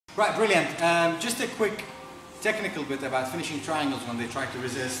Right, brilliant. Just a quick technical bit about finishing triangles when they try to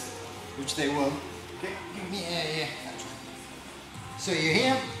resist, which they will. Okay, give me So you're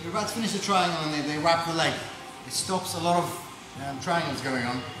here, you're about to finish the triangle and they wrap the leg. It stops a lot of triangles going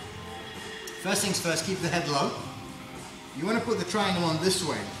on. First things first, keep the head low. You want to put the triangle on this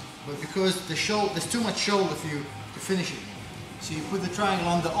way, but because there's too much shoulder for you to finish it. So you put the triangle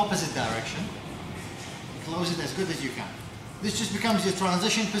on the opposite direction. Close it as good as you can. This just becomes your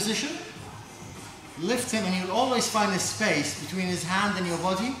transition position. Lift him and you'll always find a space between his hand and your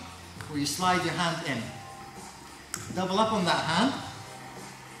body where you slide your hand in. Double up on that hand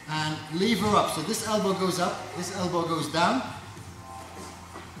and lever up. So this elbow goes up, this elbow goes down.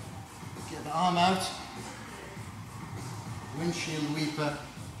 Get the arm out. Windshield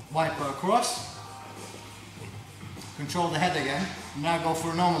wiper across. Control the head again. Now go for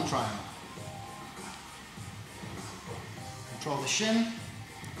a normal triangle. Control the shin,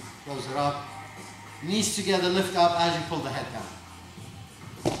 close it up, knees together, lift up as you pull the head down.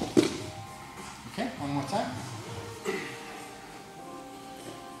 Okay, one more time.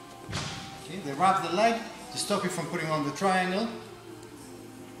 Okay, they wrap the leg to stop you from putting on the triangle.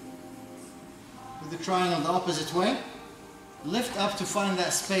 Put the triangle the opposite way. Lift up to find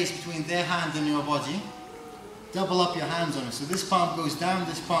that space between their hand and your body. Double up your hands on it. So this palm goes down,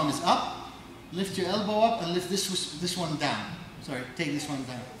 this palm is up. Lift your elbow up and lift this one down. Sorry, take this one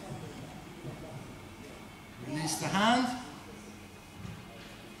down. Release the hand.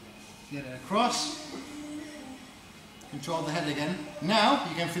 Get it across. Control the head again. Now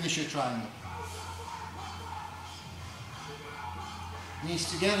you can finish your triangle. Knees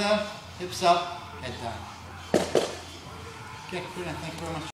together, hips up, head down. Okay, brilliant. Thank you very much.